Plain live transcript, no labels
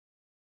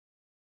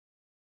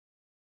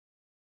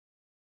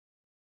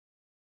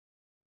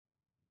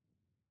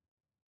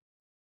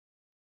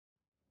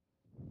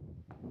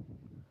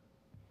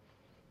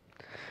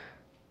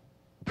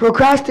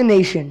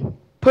Procrastination.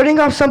 Putting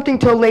off something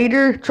till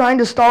later, trying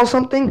to stall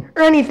something,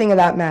 or anything of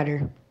that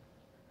matter.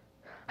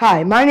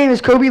 Hi, my name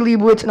is Coby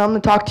Leibowitz, and I'm going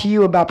to talk to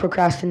you about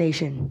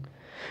procrastination.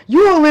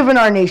 You all live in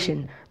our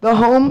nation, the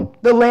home,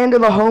 the land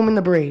of the home and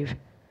the brave,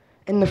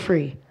 and the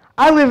free.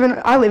 I live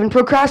in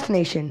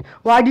procrastination.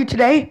 What I do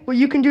today, what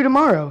you can do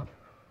tomorrow.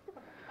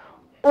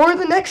 Or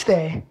the next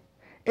day.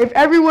 If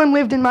everyone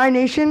lived in my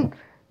nation,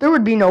 there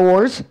would be no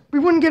wars. We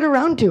wouldn't get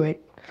around to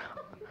it.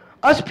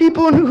 Us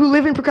people who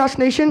live in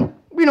procrastination,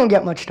 we don't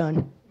get much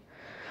done.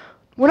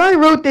 When I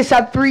wrote this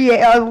at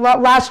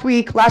last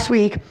week,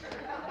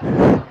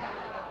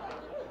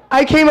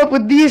 I came up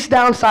with these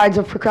downsides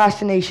of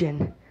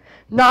procrastination.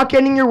 Not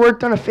getting your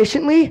work done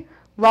efficiently,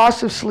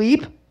 loss of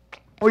sleep,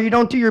 or you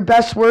don't do your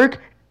best work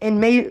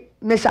and may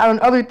miss out on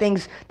other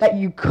things that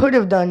you could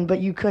have done but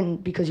you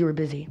couldn't because you were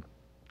busy.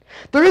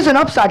 There is an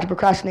upside to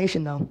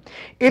procrastination though.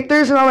 If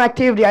there's an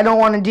activity I don't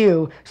want to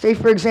do, say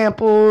for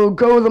example,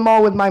 go to the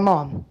mall with my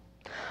mom,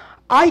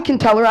 I can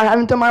tell her I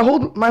haven't done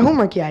my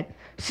homework yet.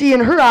 See, in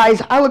her eyes,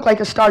 I look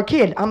like a star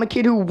kid. I'm a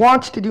kid who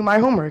wants to do my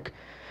homework.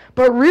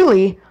 But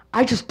really,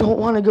 I just don't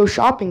want to go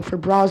shopping for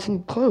bras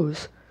and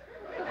clothes.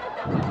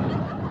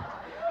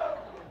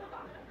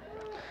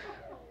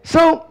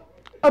 So,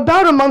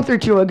 about a month or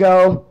two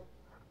ago,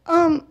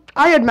 I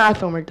had math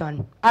homework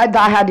done. I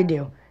had to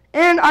do.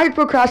 And I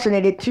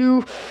procrastinated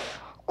to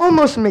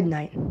almost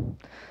midnight.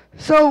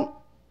 So,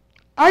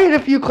 I had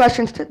a few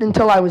questions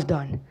until I was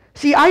done.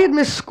 See, I had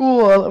missed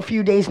school a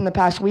few days in the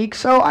past week,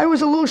 so I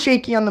was a little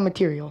shaky on the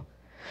material.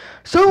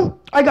 So,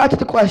 I got to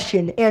the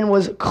question and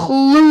was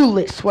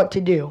clueless what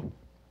to do.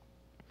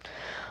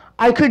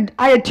 I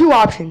had two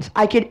options.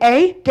 I could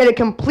A, get it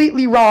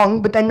completely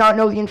wrong, but then not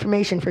know the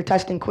information for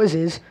testing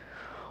quizzes,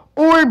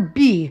 or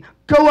B,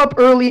 go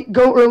early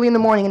in the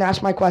morning and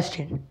ask my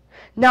question.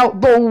 Now,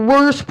 the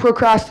worst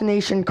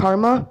procrastination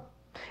karma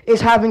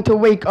is having to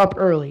wake up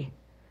early.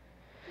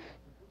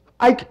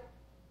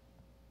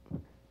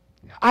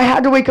 I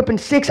had to wake up in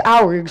 6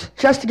 hours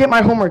just to get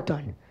my homework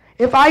done.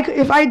 If I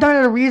had done it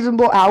at a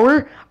reasonable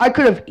hour, I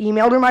could have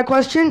emailed her my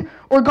question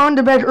or gone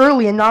to bed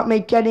early and not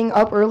make getting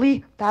up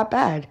early that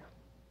bad.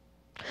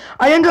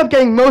 I ended up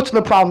getting most of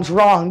the problems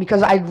wrong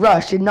because I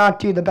rushed and not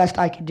do the best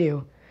I could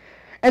do.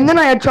 And then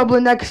I had trouble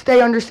the next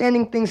day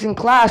understanding things in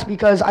class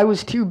because I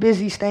was too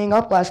busy staying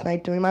up last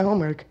night doing my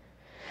homework.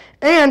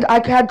 And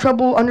I had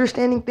trouble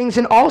understanding things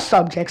in all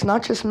subjects,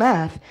 not just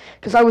math,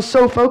 because I was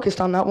so focused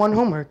on that one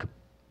homework.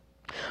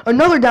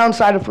 Another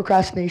downside of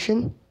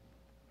procrastination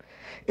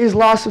is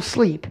loss of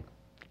sleep.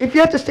 If you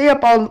have to stay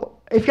up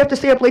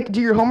late to do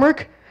your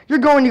homework, you're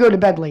going to go to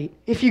bed late,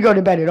 if you go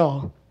to bed at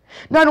all.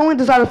 Not only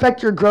does that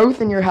affect your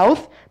growth and your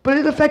health, but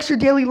it affects your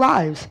daily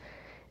lives.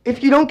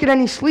 If you don't get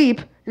any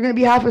sleep, you're going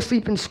to be half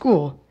asleep in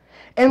school.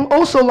 And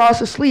also loss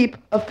of sleep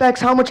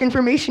affects how much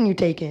information you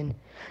take in.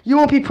 You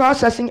won't be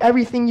processing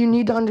everything you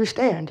need to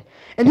understand.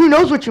 And who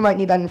knows what you might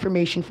need that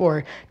information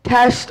for?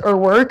 Test or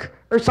work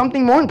or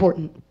something more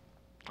important.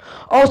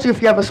 Also,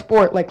 if you have a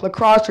sport like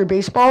lacrosse or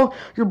baseball,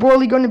 you're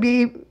barely going to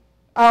be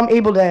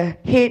able to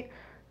hit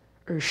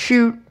or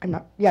shoot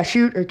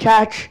or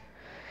catch.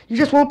 You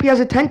just won't be as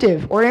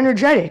attentive or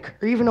energetic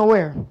or even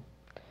aware.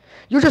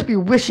 You'll just be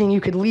wishing you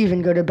could leave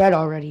and go to bed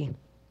already.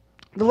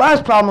 The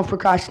last problem of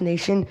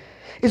procrastination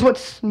is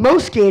what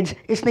most kids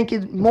think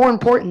is more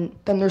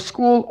important than their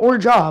school or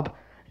job,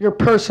 your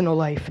personal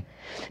life.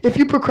 If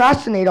you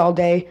procrastinate all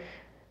day,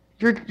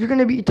 you're going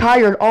to be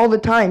tired all the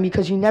time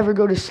because you never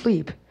go to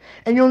sleep.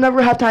 And you'll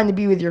never have time to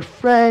be with your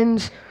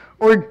friends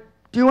or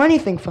do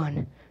anything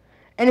fun.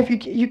 And if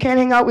you can't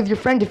hang out with your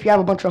friend if you have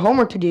a bunch of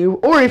homework to do,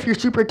 or if you're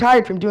super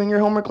tired from doing your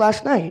homework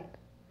last night.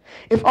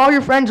 If all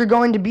your friends are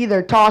going to be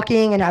there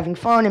talking and having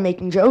fun and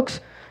making jokes,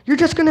 you're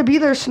just going to be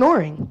there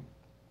snoring.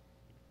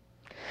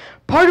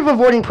 Part of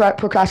avoiding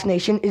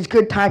procrastination is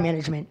good time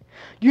management.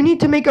 You need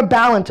to make a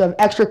balance of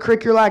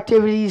extracurricular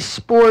activities,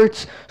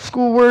 sports,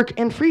 schoolwork,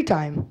 and free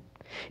time.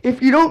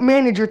 If you don't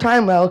manage your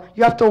time well,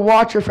 you have to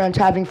watch your friends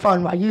having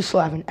fun while you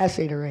still have an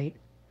essay to write.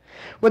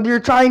 Whether you're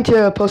trying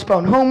to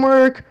postpone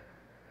homework,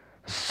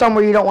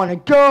 somewhere you don't want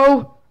to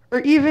go, or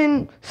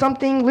even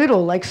something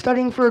little like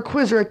studying for a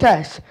quiz or a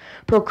test,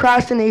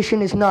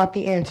 procrastination is not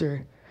the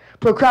answer.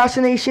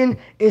 Procrastination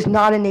is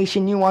not a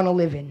nation you want to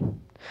live in.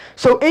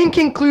 So in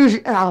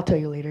conclusion, I'll tell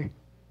you later.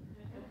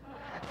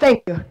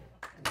 Thank you.